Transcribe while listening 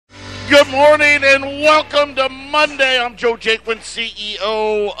Good morning and welcome to Monday. I'm Joe Jaquin,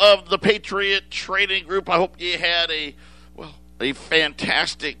 CEO of the Patriot Trading Group. I hope you had a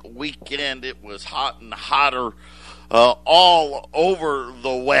fantastic weekend. It was hot and hotter all over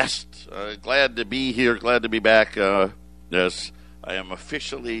the West. Glad to be here. Glad to be back. Yes, I am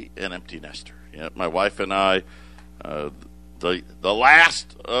officially an empty nester. Yeah, my wife and I, the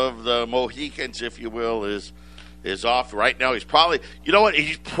last of the Mohicans, if you will, is off right now. He's probably,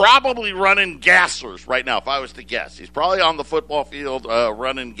 he's probably running gassers right now, if I was to guess. He's probably on the football field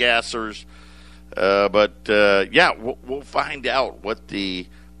running gassers. We'll find out what the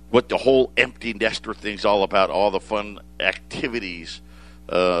whole empty nester thing's all about, all the fun activities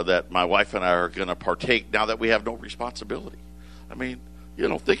that my wife and I are going to partake now that we have no responsibility. I mean,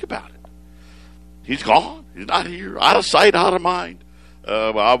 think about it. He's gone. He's not here. Out of sight, out of mind.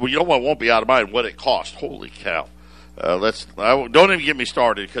 What won't be out of mind? What it cost. Holy cow. Don't even get me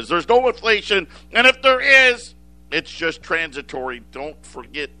started because there's no inflation. And if there is, it's just transitory. Don't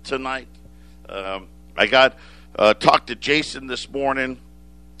forget tonight. I talked to Jason this morning.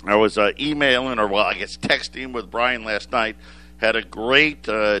 I was texting with Brian last night. Had a great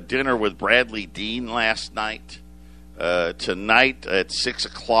dinner with Bradley Dean last night. Tonight at 6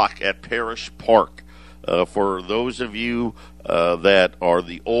 o'clock at Parish Park. For those of you that are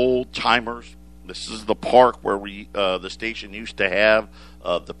the old timers, this is the park where the station used to have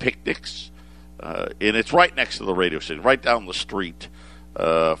the picnics, and it's right next to the radio station, right down the street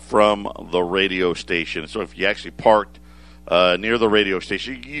from the radio station. So if you actually parked near the radio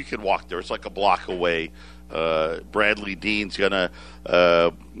station, you can walk there. It's like a block away. Bradley Dean's going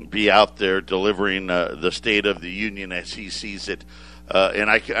to be out there delivering the State of the Union as he sees it. And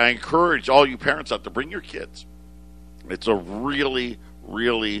I encourage all you parents out to bring your kids. It's a really,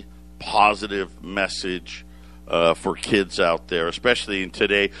 really positive message for kids out there, especially in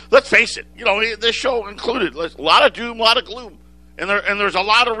today. Let's face it, this show included a lot of doom, a lot of gloom, and there's a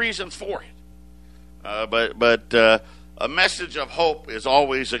lot of reasons for it. But a message of hope is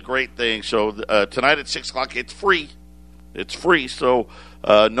always a great thing. So tonight at 6 o'clock, it's free. It's free, so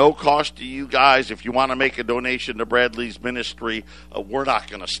no cost to you guys. If you want to make a donation to Bradley's ministry, we're not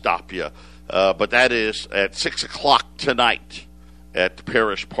going to stop you. But that is at 6 o'clock tonight at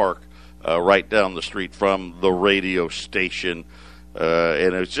Parish Park, right down the street from the radio station.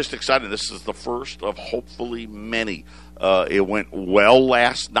 And it was just exciting. This is the first of hopefully many. It went well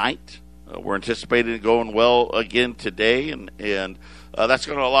last night. We're anticipating it going well again today, and that's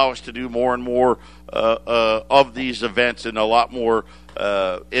going to allow us to do more and more of these events and a lot more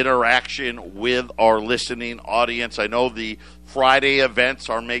interaction with our listening audience. I know the Friday events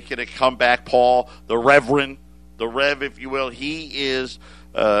are making a comeback. Paul, the Rev, if you will, he is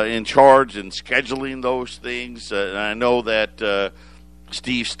in charge and scheduling those things. And I know that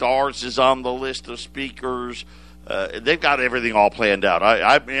Steve Stars is on the list of speakers. They've got everything all planned out.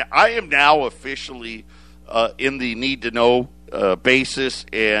 I am now officially in the need to know basis,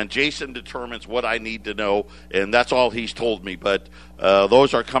 and Jason determines what I need to know, and that's all he's told me. But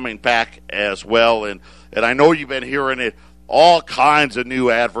those are coming back as well, and I know you've been hearing it. All kinds of new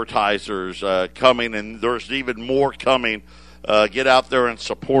advertisers coming, and there's even more coming. Get out there and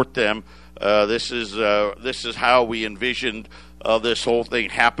support them. This is how we envisioned this whole thing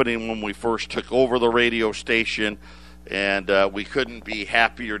happening when we first took over the radio station, and we couldn't be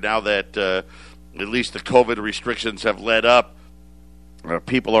happier now that at least the COVID restrictions have let up.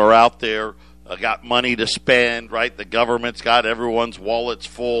 People are out there, got money to spend, right? The government's got everyone's wallets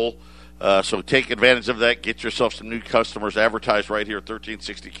full. So take advantage of that. Get yourself some new customers. Advertise right here at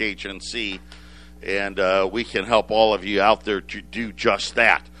 1360 KHNC, and we can help all of you out there to do just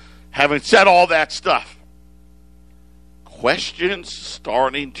that. Having said all that stuff, questions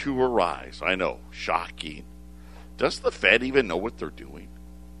starting to arise. I know, shocking. Does the Fed even know what they're doing?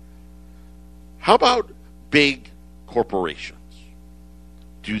 How about big corporations?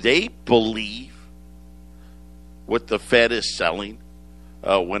 Do they believe what the Fed is selling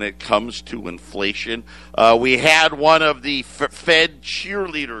when it comes to inflation? We had one of the Fed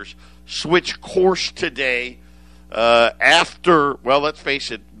cheerleaders switch course today after, let's face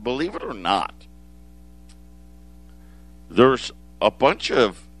it, believe it or not, there's a bunch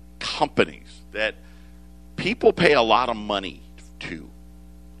of companies that people pay a lot of money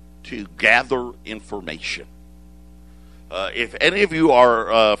to gather information. If any of you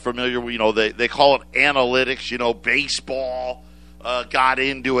are familiar, they call it analytics. Baseball got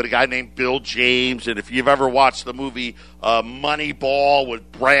into it. A guy named Bill James, and if you've ever watched the movie Moneyball with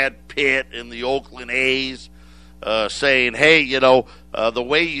Brad Pitt and the Oakland A's, saying, hey, the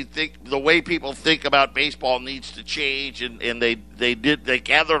way people think about baseball needs to change, and they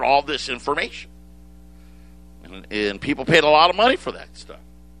gathered all this information. And people paid a lot of money for that stuff.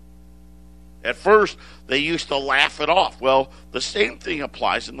 At first, they used to laugh it off. Well, the same thing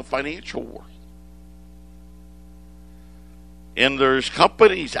applies in the financial world. And there's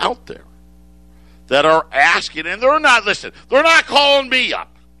companies out there that are asking, and they're not calling me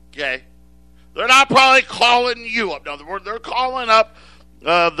up, okay? They're not probably calling you up. No, they're calling up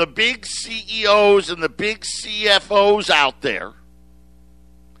the big CEOs and the big CFOs out there.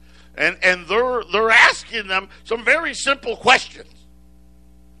 And they're asking them some very simple questions.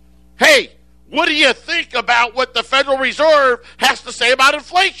 Hey, what do you think about what the Federal Reserve has to say about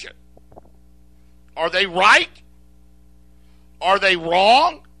inflation? Are they right? Are they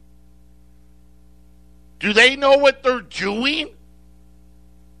wrong? Do they know what they're doing?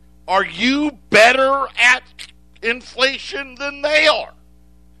 Are you better at inflation than they are?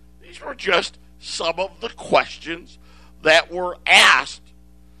 These were just some of the questions that were asked.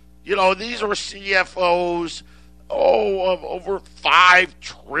 These are CFOs, of over $5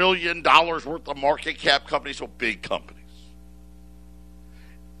 trillion worth of market cap companies, so big companies.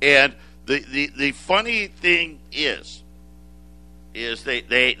 And the funny thing is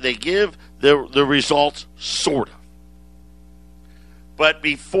they give the results sort of. But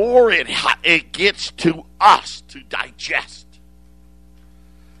before it gets to us to digest,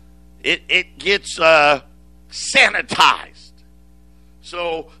 it gets sanitized.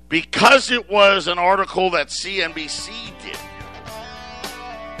 So because it was an article that CNBC did,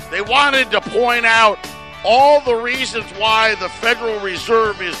 they wanted to point out all the reasons why the Federal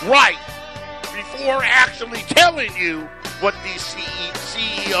Reserve is right before actually telling you what these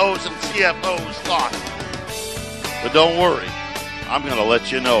CEOs and CFOs thought. But don't worry, I'm going to let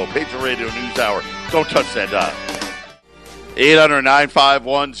you know. Patriot Radio News Hour. Don't touch that dial.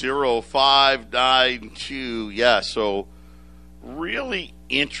 800-951-0592. Yeah, so really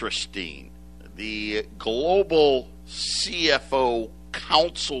interesting. The Global CFO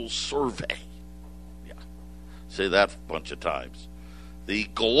Council Survey. Yeah, say that a bunch of times. The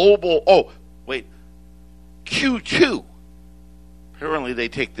Global, Q2. Apparently they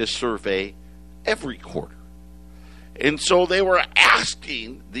take this survey every quarter. And so they were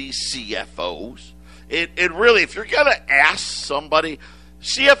asking these CFOs, it really, if you're going to ask somebody,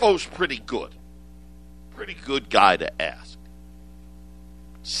 CFO's pretty good. Pretty good guy to ask.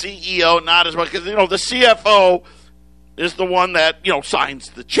 CEO, not as much, because, the CFO is the one that, signs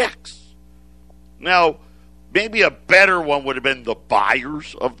the checks. Now, maybe a better one would have been the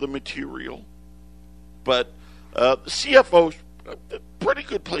buyers of the material. But the CFO's a pretty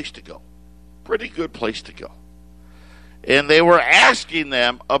good place to go. Pretty good place to go. And they were asking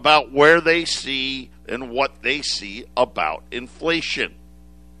them about where they see and what they see about inflation.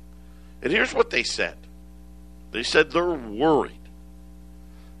 And here's what they said. They said they're worried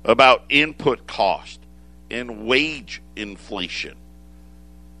about input cost and wage inflation.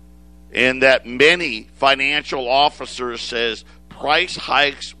 And that many financial officers says price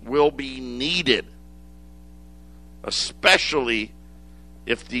hikes will be needed, especially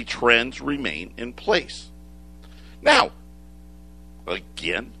if the trends remain in place. Now,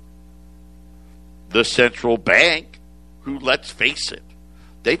 again, the central bank, who, let's face it,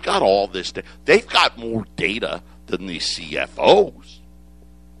 they've got all this. They've got more data than the CFOs.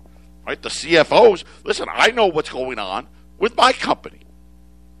 Right? The CFOs, listen, I know what's going on with my company.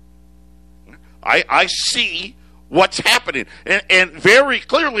 I see what's happening. And very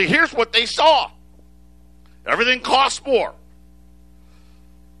clearly, here's what they saw. Everything costs more.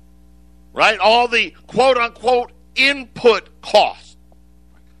 Right? All the quote-unquote input cost.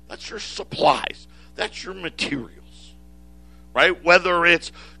 That's your supplies. That's your materials. Right? Whether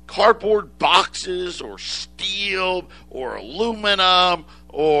it's cardboard boxes or steel or aluminum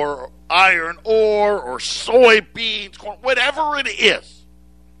or iron ore or soybeans, corn, whatever it is.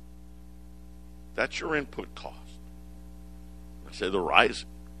 That's your input cost. I say they're rising.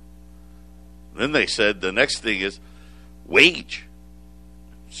 Then they said the next thing is wage.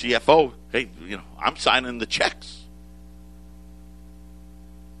 CFO, hey, I'm signing the checks.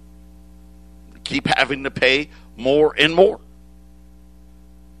 Keep having to pay more and more.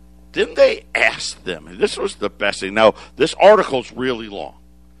 Then they asked them, and this was the best thing. Now, this article's really long,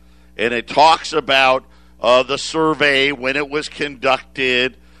 and it talks about the survey when it was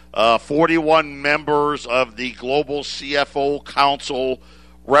conducted. 41 members of the Global CFO Council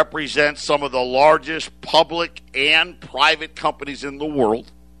represent some of the largest public and private companies in the world.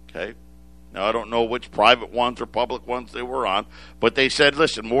 Okay. Now, I don't know which private ones or public ones they were on, but they said,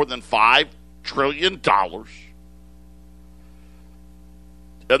 listen, more than $5 trillion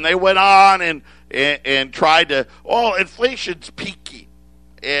And they went on and tried to, inflation's peaking,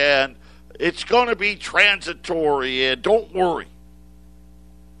 and it's going to be transitory, and don't worry.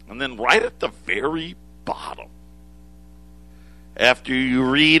 And then right at the very bottom, after you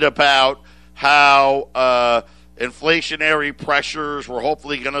read about how inflationary pressures were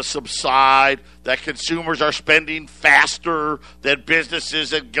hopefully going to subside, that consumers are spending faster, that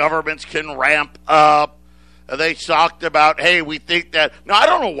businesses and governments can ramp up, and they talked about, hey, we think that. Now, I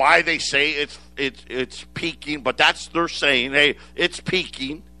don't know why they say it's peaking, but they're saying, hey, it's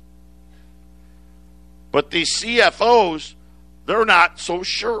peaking. But these CFOs, they're not so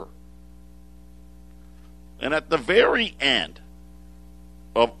sure. And at the very end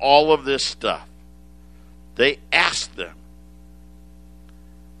of all of this stuff, they asked them,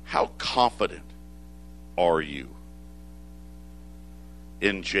 how confident are you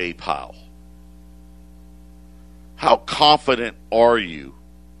in Jay Powell? How confident are you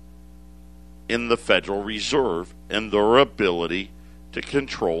in the Federal Reserve and their ability to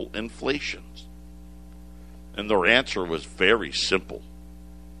control inflation? And their answer was very simple.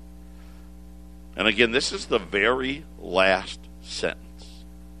 And again, this is the very last sentence.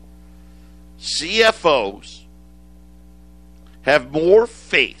 CFOs have more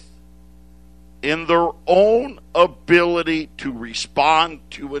faith in their own ability to respond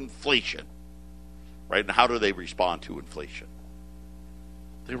to inflation. Right? And how do they respond to inflation?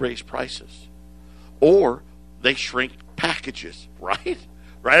 They raise prices. Or they shrink packages, right?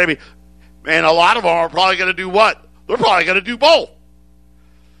 Right? I mean, man, a lot of them are probably going to do what? They're probably going to do both.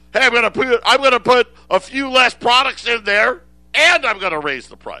 Hey, I'm going to put a few less products in there, and I'm going to raise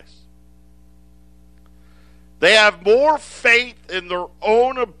the price. They have more faith in their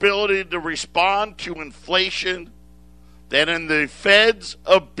own ability to respond to inflation than in the Fed's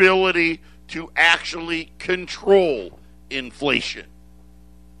ability to actually control inflation.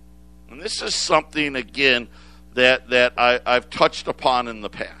 And this is something, again, that I've touched upon in the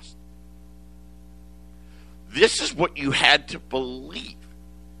past. This is what you had to believe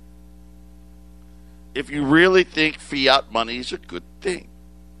if you really think fiat money is a good thing.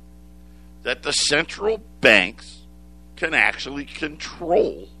 That the central banks can actually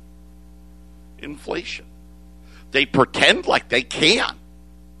control inflation. They pretend like they can,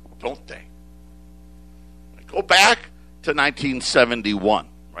 don't they? Go back to 1971,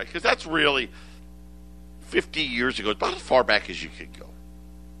 right? Because that's really 50 years ago, about as far back as you could go.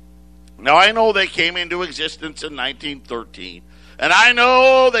 Now, I know they came into existence in 1913, and I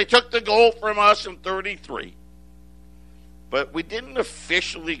know they took the gold from us in 33, but we didn't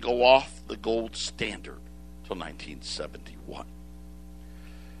officially go off the gold standard until 1971.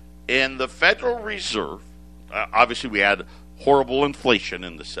 And the Federal Reserve, obviously we had horrible inflation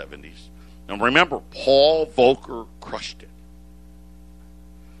in the 70s, and remember, Paul Volcker crushed it.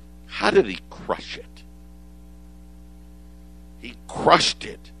 How did he crush it? He crushed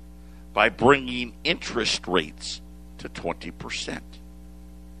it by bringing interest rates to 20%.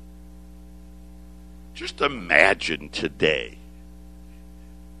 Just imagine today,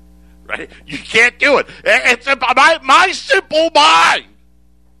 right? You can't do it. It's my simple mind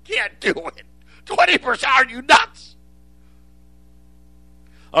can't do it. 20%? Are you nuts?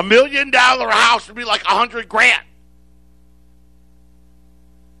 $1 million house would be like $100,000.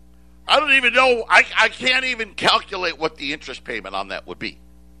 I don't even know. I can't even calculate what the interest payment on that would be.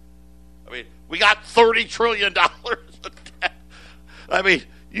 I mean, we got $30 trillion of debt. I mean,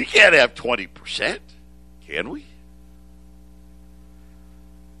 you can't have 20%, can we?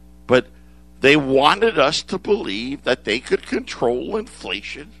 But they wanted us to believe that they could control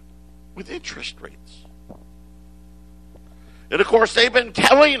inflation with interest rates. And of course, they've been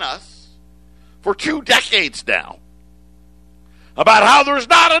telling us for 2 decades now about how there's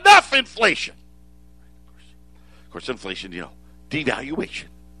not enough inflation. Of course, inflation, devaluation.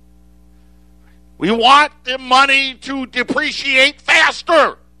 We want the money to depreciate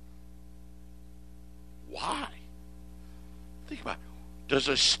faster. Why? Think about it. Does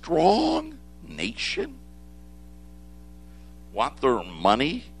a strong nation want their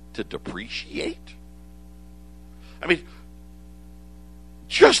money to depreciate? I mean,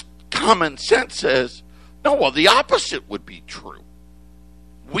 just common sense says, no, well, the opposite would be true.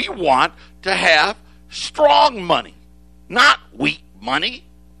 We want to have strong money, not weak money.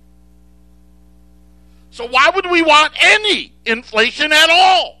 So why would we want any inflation at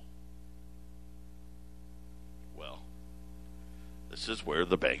all? Well, this is where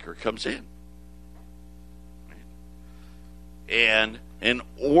the banker comes in. And in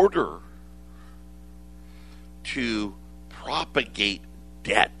order to propagate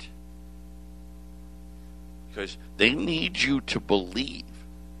debt, because they need you to believe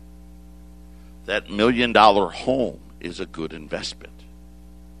that $1 million home is a good investment.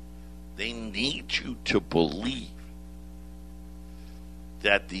 They need you to believe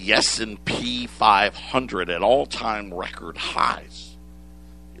that the S&P 500 at all-time record highs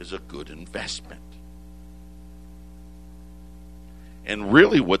is a good investment. And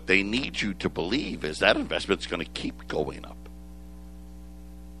really what they need you to believe is that investment's going to keep going up.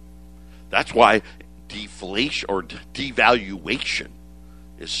 That's why deflation or devaluation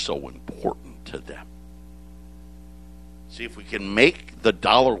is so important to them. See, if we can make the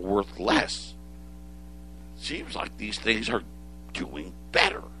dollar worth less, it seems like these things are doing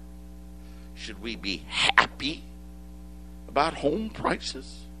better. Should we be happy about home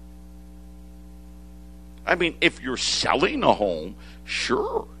prices? I mean, if you're selling a home,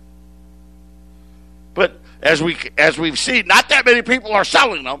 sure. But as we've seen, not that many people are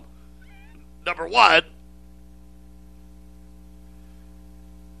selling them. Number one.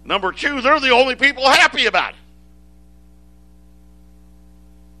 Number two, they're the only people happy about it.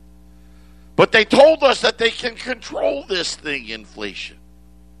 But they told us that they can control this thing, inflation.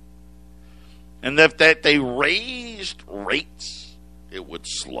 And that they raised rates, it would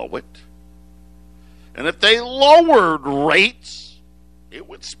slow it. And if they lowered rates, it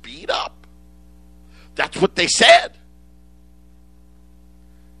would speed up. That's what they said.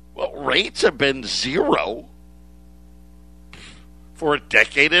 Well, rates have been zero for a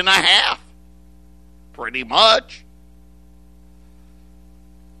decade and a half, pretty much.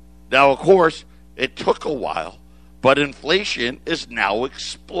 Now, of course, it took a while, but inflation is now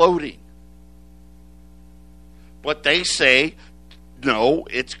exploding. But they say, no,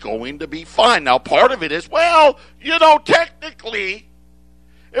 it's going to be fine. Now, part of it is, well, technically,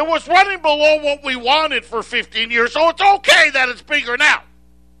 it was running below what we wanted for 15 years, so it's okay that it's bigger now.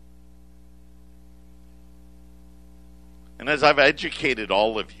 And as I've educated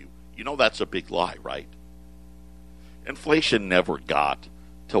all of you, that's a big lie, right? Inflation never got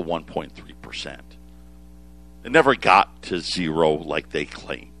to 1.3%. It never got to zero like they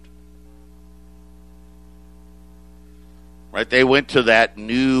claimed. Right? They went to that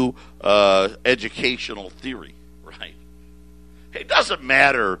new educational theory, right? It doesn't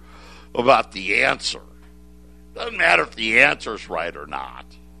matter about the answer. It doesn't matter if the answer's right or not.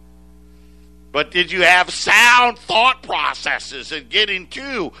 But did you have sound thought processes in getting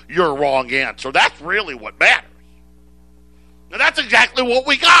to your wrong answer? That's really what matters. And that's exactly what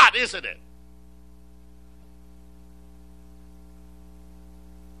we got, isn't it?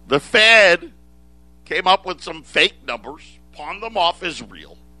 The Fed came up with some fake numbers, pawned them off as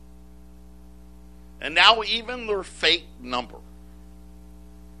real. And now even their fake number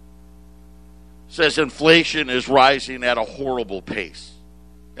says inflation is rising at a horrible pace.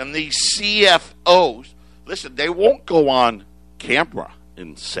 And these CFOs, listen, they won't go on camera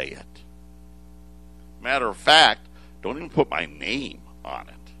and say it. Matter of fact, don't even put my name on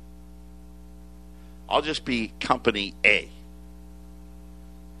it. I'll just be company A.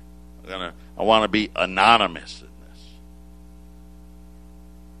 I want to be anonymous in this.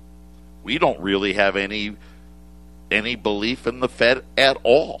 We don't really have any belief in the Fed at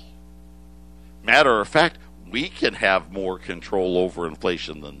all. Matter of fact, we can have more control over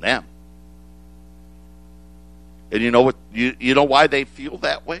inflation than them. And you know what? You know why they feel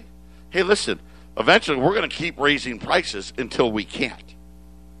that way? Hey, listen, eventually we're going to keep raising prices until we can't.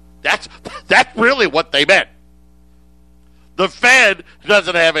 That's really what they meant. The Fed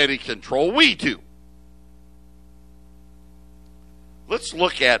doesn't have any control. We do. Let's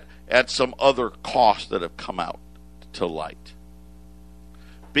look at some other costs that have come out to light.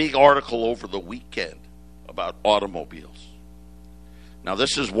 Big article over the weekend about automobiles. Now,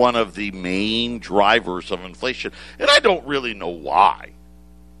 this is one of the main drivers of inflation, and I don't really know why.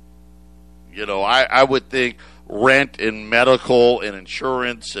 I would think rent and medical and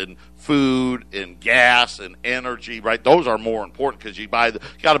insurance and food and gas and energy, right? Those are more important because you got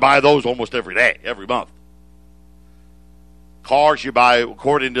to buy those almost every day, every month. Cars you buy,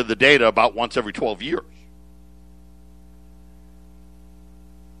 according to the data, about once every 12 years.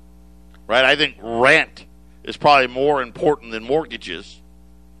 Right? I think rent is probably more important than mortgages.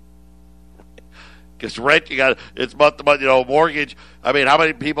 Because rent, it's month to month, mortgage. I mean, how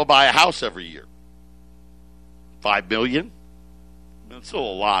many people buy a house every year? 5 million? It's still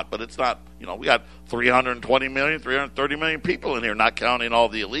a lot, but it's not, we got 320 million, 330 million people in here, not counting all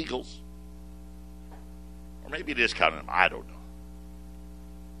the illegals. Or maybe it is counting them. I don't know.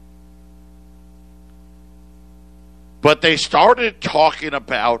 But they started talking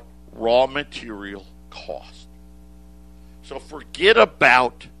about raw material cost. So forget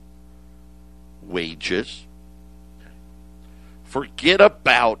about wages. Forget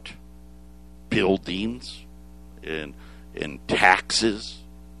about buildings and taxes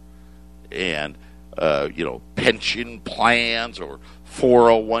and pension plans or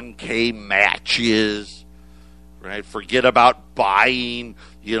 401k matches, right? Forget about buying,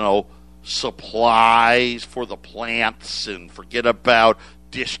 supplies for the plants, and forget about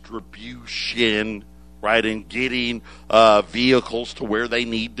distribution, right? And getting vehicles to where they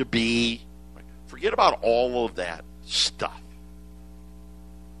need to be. Right? Forget about all of that stuff.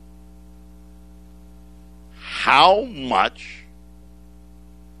 How much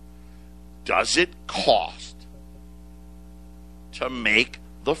does it cost to make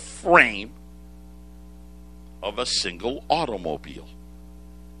the frame of a single automobile?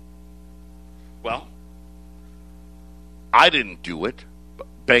 Well, I didn't do it, but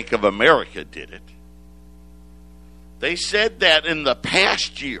Bank of America did it. They said that in the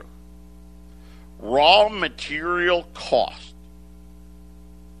past year, raw material cost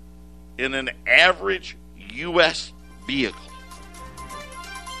in an average U.S. vehicle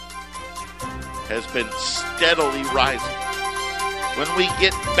has been steadily rising. When we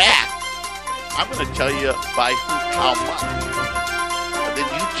get back, I'm going to tell you by how much. And then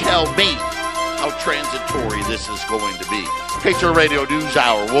you tell me how transitory this is going to be. Patriot Radio News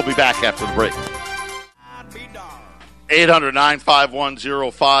Hour. We'll be back after the break.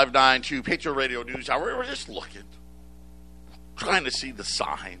 800-951-0592. Patriot Radio News Hour. We're just looking, trying to see the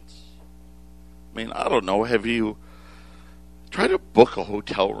signs. I mean, I don't know. Have you tried to book a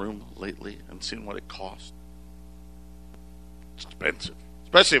hotel room lately and seen what it costs? It's expensive,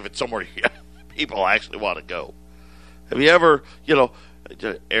 especially if it's somewhere people actually want to go. Have you ever,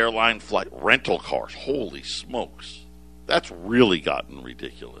 airline flight, rental cars? Holy smokes. That's really gotten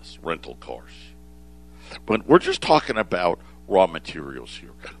ridiculous, rental cars. But we're just talking about raw materials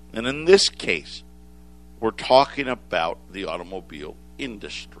here. And in this case, we're talking about the automobile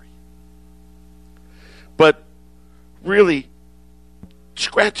industry. But really,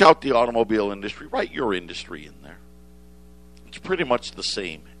 scratch out the automobile industry, write your industry in there. It's pretty much the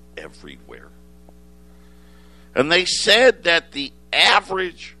same everywhere. And they said that the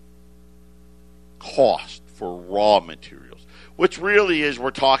average cost for raw materials, which really is,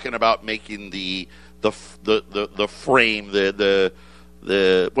 we're talking about making the frame,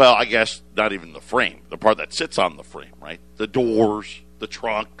 well, I guess not even the frame, the part that sits on the frame, right? The doors, the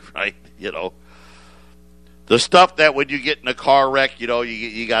trunk, right? The stuff that when you get in a car wreck,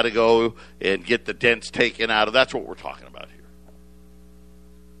 you got to go and get the dents taken out of. That's what we're talking about here.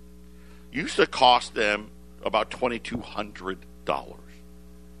 Used to cost them about $2,200.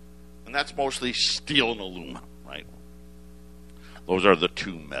 And that's mostly steel and aluminum, right? Those are the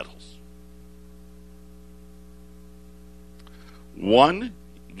two metals. 1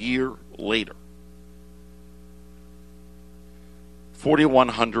 year later,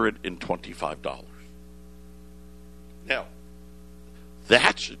 $4,125. Now,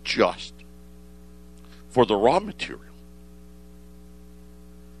 that's just for the raw material.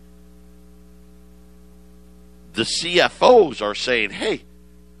 The CFOs are saying, hey,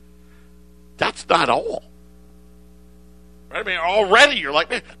 that's not all. I mean, already you're like,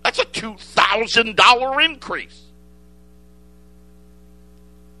 man, that's a $2,000 increase.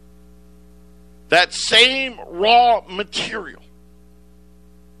 That same raw material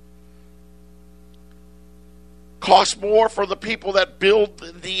costs more for the people that build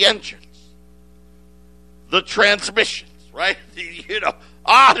the engines, the transmissions, right?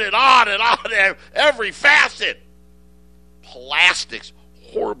 On and on and on, every facet. Plastics,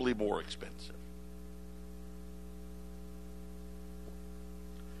 horribly more expensive.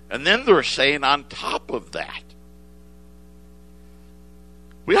 And then they're saying on top of that,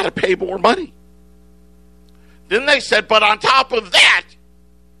 we got to pay more money. Then they said, but on top of that,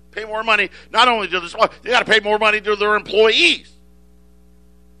 pay more money, not only to the, they got to pay more money to their employees.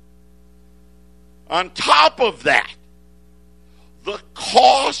 On top of that, the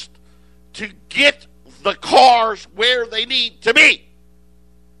cost to get the cars where they need to be.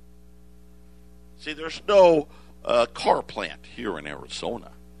 See, there's no car plant here in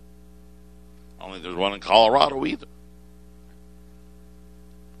Arizona. I don't think there's one in Colorado either.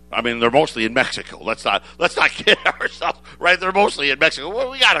 I mean, they're mostly in Mexico. Let's not kid ourselves, right? They're mostly in Mexico. Well,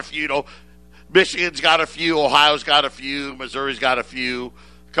 we got a few, Michigan's got a few, Ohio's got a few, Missouri's got a few,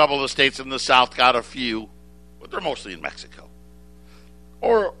 a couple of the states in the South got a few, but they're mostly in Mexico.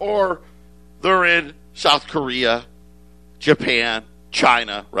 Or they're in South Korea, Japan,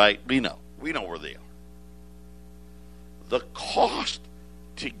 China, right? We know where they are. The cost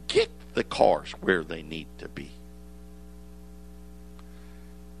to get the cars where they need to be,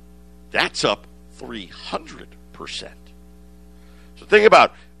 that's up 300%. So think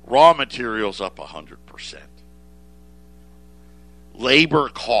about Raw materials up 100%. Labor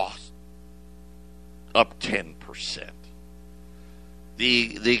costs up 10%.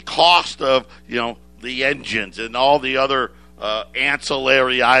 The cost of, the engines and all the other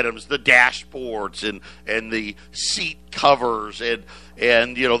ancillary items, the dashboards and the seat covers and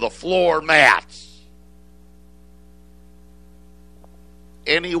the floor mats,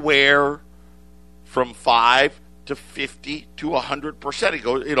 anywhere from 5 to 50 to 100%. It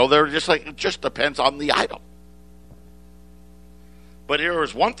goes, they're just like, it just depends on the item. But there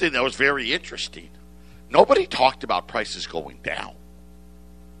was one thing that was very interesting. Nobody talked about prices going down.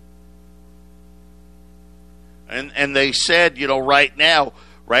 And they said, right now,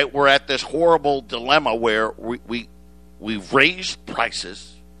 we're at this horrible dilemma where we've raised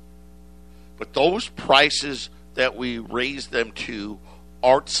prices, but those prices that we raised them to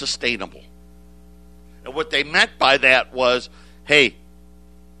aren't sustainable. And what they meant by that was, hey,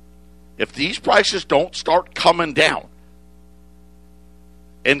 if these prices don't start coming down,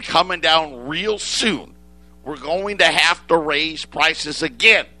 and coming down real soon, we're going to have to raise prices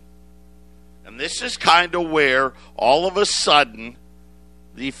again. And this is kind of where, all of a sudden,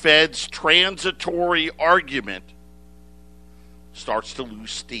 the Fed's transitory argument starts to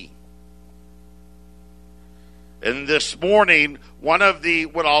lose steam. And this morning, one of the,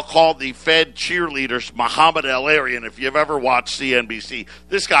 what I'll call the Fed cheerleaders, Mohamed El-Erian, if you've ever watched CNBC,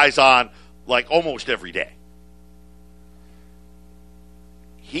 this guy's on like almost every day.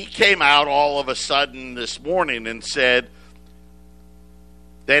 He came out all of a sudden this morning and said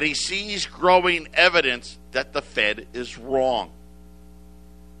that he sees growing evidence that the Fed is wrong.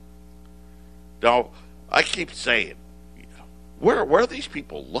 Now, I keep saying, where are these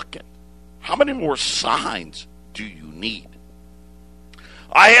people looking? How many more signs do you need?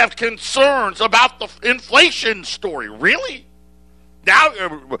 I have concerns about the inflation story. Really?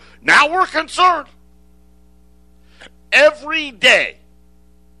 Now we're concerned. Every day,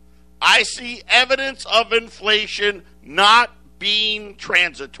 I see evidence of inflation not being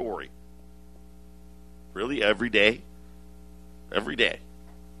transitory. Really? Every day? Every day.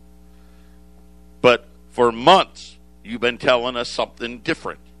 But for months, you've been telling us something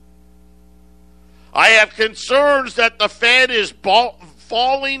different. I have concerns that the Fed is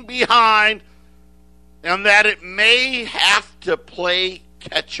falling behind and that it may have to play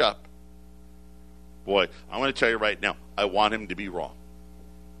catch up. Boy, I'm going to tell you right now, I want him to be wrong.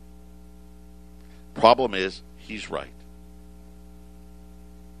 Problem is, he's right.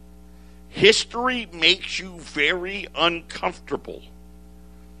 History makes you very uncomfortable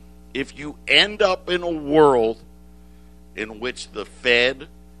if you end up in a world in which the Fed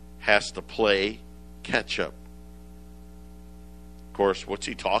has to play catch up. Of course, what's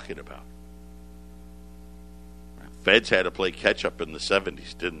he talking about? Feds had to play catch up in the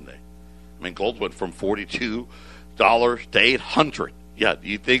 70s, didn't they? I mean, gold went from $42 to $800. Yeah, do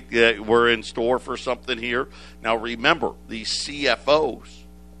you think that we're in store for something here? Now, remember, these CFOs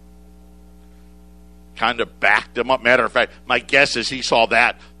kind of backed him up. Matter of fact, my guess is he saw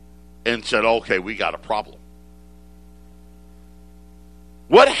that and said, okay, we got a problem.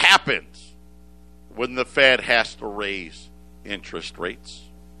 What happens when the Fed has to raise interest rates?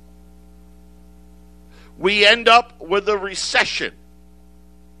 We end up with a recession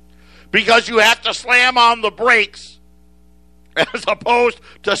because you have to slam on the brakes as opposed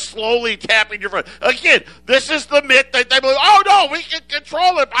to slowly tapping your foot. Again, this is the myth that they believe, oh no, we can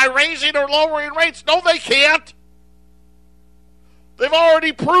control it by raising or lowering rates. No, they can't. They've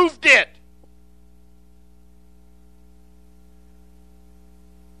already proved it.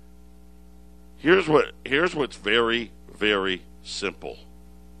 Here's what's very, very simple.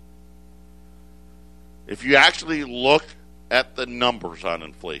 If you actually look at the numbers on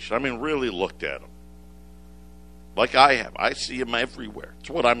inflation, I mean, really looked at them, like I have, I see them everywhere. It's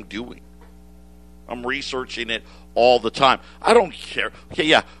what I'm doing. I'm researching it all the time. I don't care. Okay,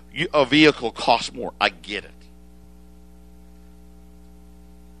 yeah, a vehicle costs more. I get it.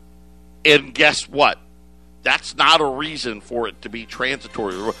 And guess what? That's not a reason for it to be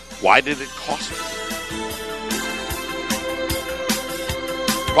transitory. Why did it cost more?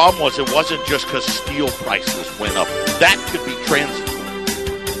 The problem was it wasn't just because steel prices went up. That could be transitory.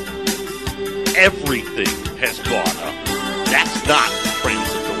 Everything has gone up. That's not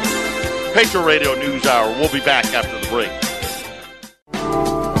transitory. Patriot Radio News Hour. We'll be back after the break.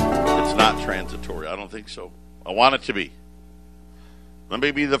 It's not transitory. I don't think so. I want it to be. Let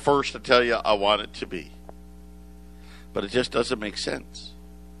me be the first to tell you I want it to be. But it just doesn't make sense.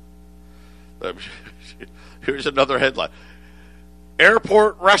 Here's another headline.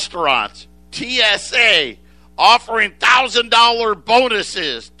 Airport restaurants, TSA, offering $1,000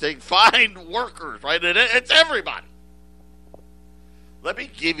 bonuses to find workers, right? And it's everybody. Let me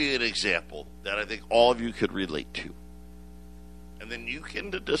give you an example that I think all of you could relate to. And then you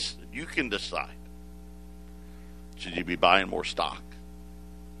can decide. Should you be buying more stock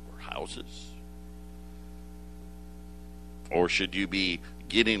or houses? Or should you be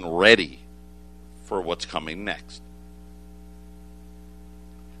getting ready for what's coming next?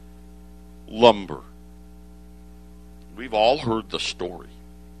 Lumber. We've all heard the story.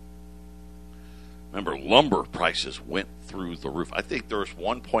 Remember, lumber prices went through the roof. I think there was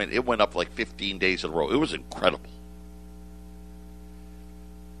one point, it went up like 15 days in a row. It was incredible.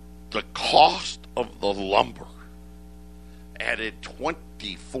 The cost of the lumber added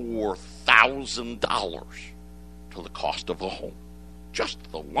 $24,000 to the cost of the home. Just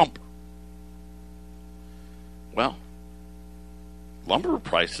the lumber. Well, lumber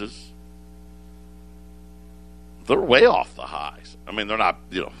prices, they're way off the highs. I mean, they're not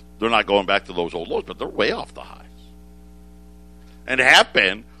going back to those old lows, but they're way off the highs. And have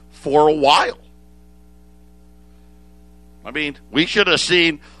been for a while. I mean, we should have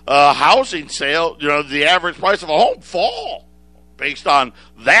seen a housing sale, the average price of a home fall based on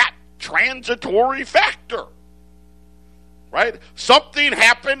that transitory factor. Right? Something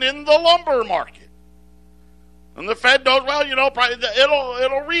happened in the lumber market. And the Fed knows, well,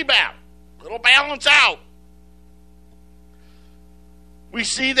 it'll rebound. It'll balance out. We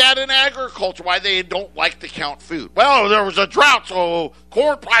see that in agriculture, why they don't like to count food. Well, there was a drought, so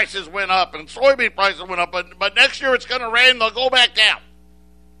corn prices went up and soybean prices went up, but next year it's going to rain, they'll go back down.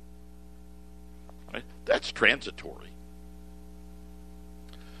 Right? That's transitory.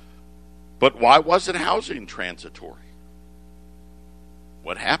 But why wasn't housing transitory?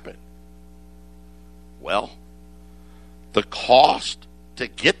 What happened? Well, the cost to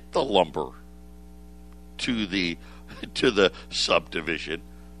get the lumber to the subdivision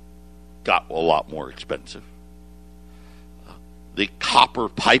got a lot more expensive. The copper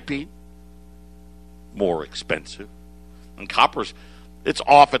piping, more expensive. And copper's, it's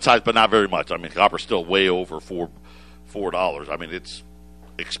off its size, but not very much. I mean, copper's still way over $4. I mean, it's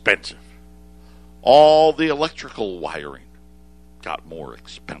expensive. All the electrical wiring got more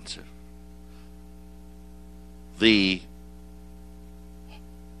expensive. The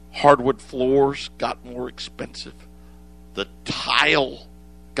hardwood floors got more expensive. The tile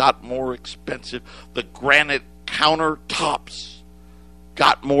got more expensive. The granite countertops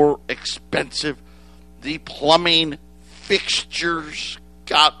got more expensive. The plumbing fixtures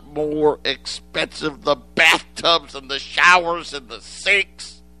got more expensive. The bathtubs and the showers and the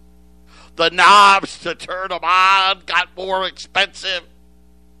sinks, the knobs to turn them on got more expensive.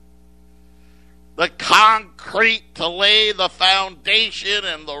 The concrete to lay the foundation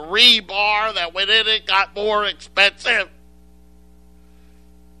and the rebar that went in it got more expensive.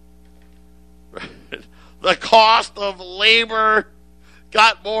 The cost of labor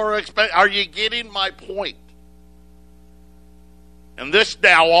got more expensive. Are you getting my point? And this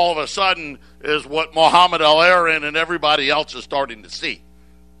now, all of a sudden, is what Mohamed El-Erian and everybody else is starting to see.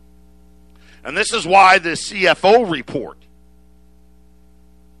 And this is why the CFO report,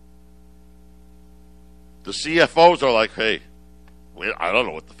 the CFOs are like, hey, I don't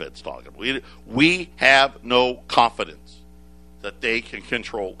know what the Fed's talking about. We have no confidence that they can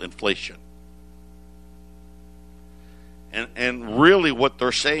control inflation. And really what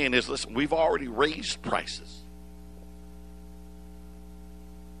they're saying is, listen, we've already raised prices.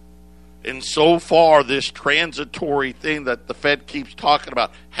 And so far, this transitory thing that the Fed keeps talking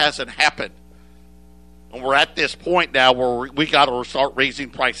about hasn't happened. And we're at this point now where we got to start raising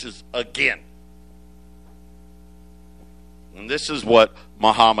prices again. And this is what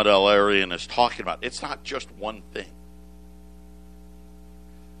Mohamed El-Erian is talking about. It's not just one thing.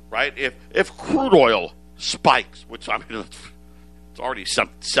 Right? If crude oil spikes, which I mean, it's already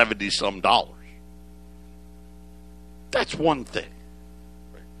 $70-some. That's one thing.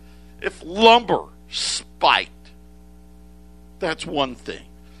 Right? If lumber spiked, that's one thing.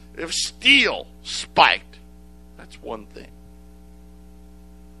 If steel spiked, that's one thing.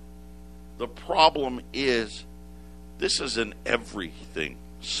 The problem is, this is an everything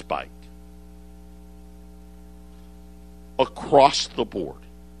spike. Across the board.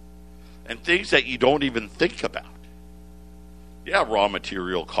 And things that you don't even think about. Yeah, raw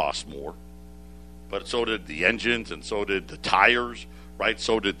material costs more. But so did the engines, and so did the tires, right?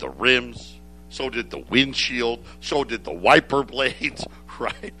 So did the rims. So did the windshield. So did the wiper blades,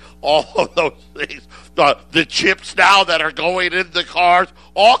 right? All of those things. The chips now that are going in the cars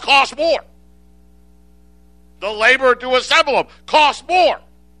all cost more. The labor to assemble them costs more.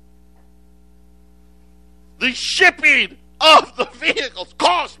 The shipping of the vehicles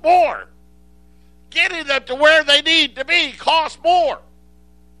costs more. Getting them to where they need to be costs more.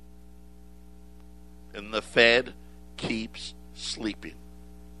 And the Fed keeps sleeping.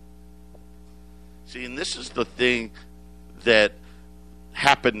 See, and this is the thing that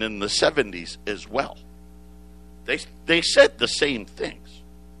happened in the 70s as well. They said the same things.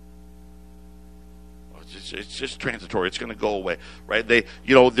 It's just transitory. It's going to go away, right?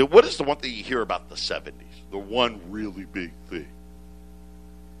 What is the one thing you hear about the 70s? The one really big thing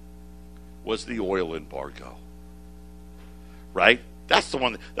was the oil embargo, right? That's the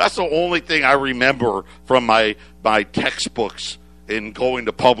one. That's the only thing I remember from my textbooks in going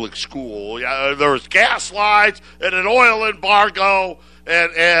to public school. Yeah, there was gas lines and an oil embargo,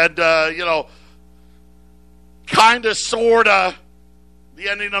 and kind of, sort of, the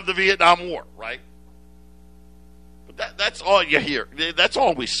ending of the Vietnam War, right? But that's all you hear. That's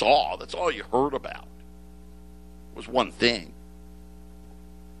all we saw. That's all you heard about. It was one thing.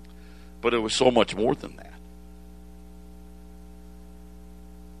 But it was so much more than that.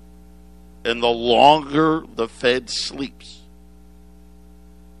 And the longer the Fed sleeps,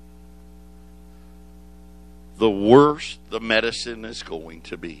 the worse the medicine is going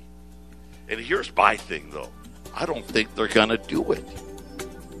to be. And here's my thing, though. I don't think they're going to do it.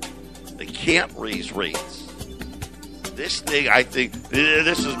 They can't raise rates. This thing, I think,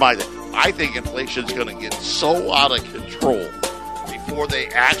 this is my thing. I think inflation's going to get so out of control before they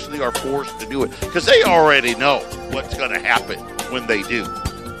actually are forced to do it. Because they already know what's going to happen when they do.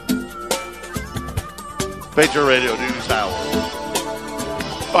 Patriot Radio News Hour.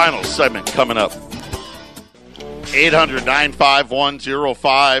 Final segment coming up.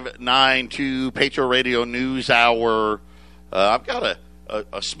 800-951-0592, Patriot Radio News Hour. I've got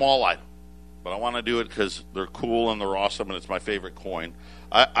a small item, but I want to do it because they're cool and they're awesome and it's my favorite coin.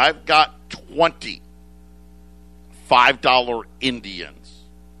 I've got 20 $5 Indians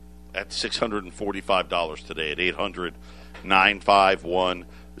at $645 today at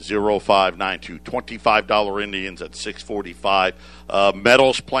 800-951-0592. $25 Indians at $645.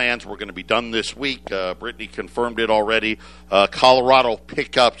 Metals plans were going to be done this week. Brittany confirmed it already. Colorado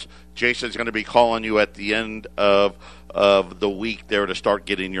pickups. Jason's going to be calling you at the end of the week there to start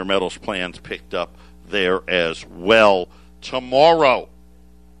getting your metals plans picked up there as well. Tomorrow,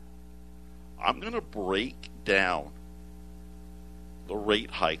 I'm going to break down the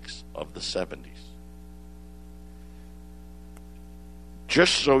rate hikes of the 70s.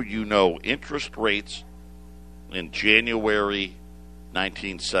 Just so you know, interest rates in January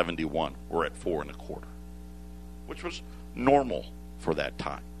 1971 were at 4.25%, which was normal for that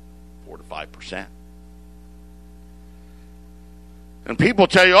time, 4 to 5%. And people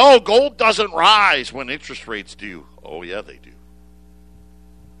tell you, oh, gold doesn't rise when interest rates do. Oh, yeah, they do.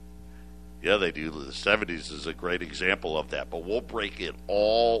 Yeah, they do. The 70s is a great example of that, but we'll break it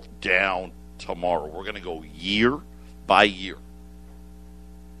all down tomorrow. We're going to go year by year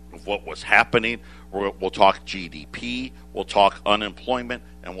of what was happening. We'll talk GDP, we'll talk unemployment,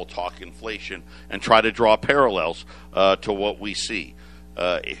 and we'll talk inflation and try to draw parallels to what we see.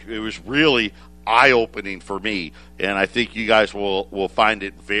 It was really eye-opening for me, and I think you guys will find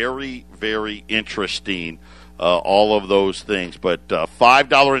it very, very interesting, all of those things. But $5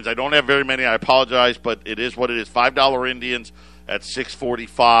 Indians, I don't have very many, I apologize, but it is what it is. $5 Indians at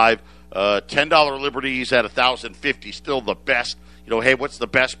 $645, $10 Liberties at $1,050, still the best. Hey, what's the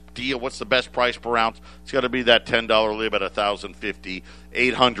best deal? What's the best price per ounce? It's got to be that $10 lib at $1,050.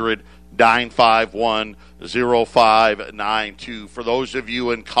 800-951-0592. For those of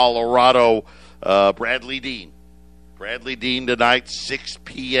you in Colorado, Bradley Dean. Bradley Dean tonight, 6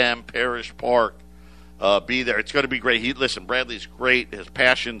 p.m., Parish Park. Be there. It's going to be great. Listen, Bradley's great. His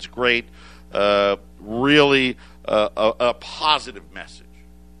passion's great. Really a positive message.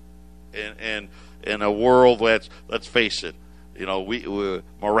 And in a world, let's face it,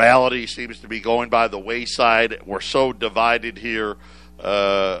 morality seems to be going by the wayside. We're so divided here.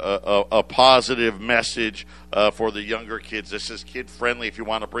 A positive message for the younger kids. This is kid-friendly. If you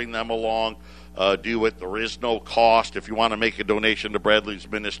want to bring them along, do it. There is no cost. If you want to make a donation to Bradley's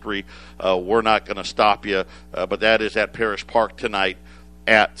ministry, we're not going to stop you. But that is at Parish Park tonight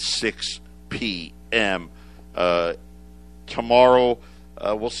at 6 p.m. Tomorrow,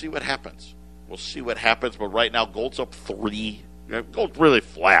 we'll see what happens. We'll see what happens. But right now, gold's up 3. Gold's really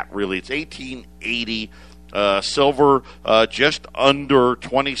flat, really. It's 1880. Silver just under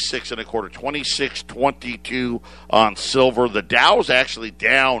 26 and a quarter, 26.22 on silver. The Dow's actually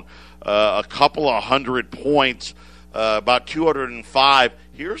down a couple of 100 points, about 205.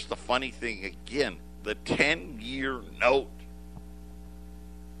 Here's the funny thing again: the 10-year note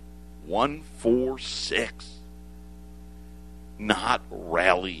 146. Not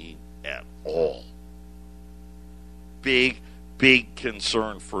rallying at all. Big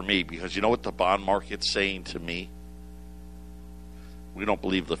concern for me, because you know what the bond market's saying to me? We don't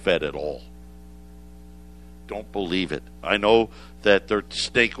believe the Fed at all. Don't believe it. I know that they're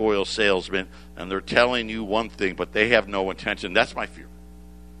snake oil salesmen and they're telling you one thing, but they have no intention. That's my fear.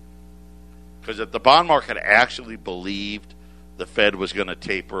 Because if the bond market actually believed the Fed was going to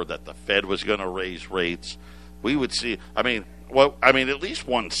taper, that the Fed was going to raise rates, we would see, at least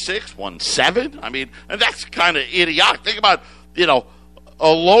 1.6, 1.7. And that's kind of idiotic. Think about, a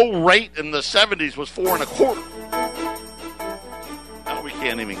low rate in the 70s was 4.25. Now we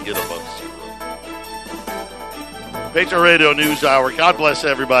can't even get above 0. Patriot Radio News Hour. God bless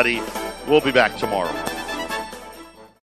everybody. We'll be back tomorrow.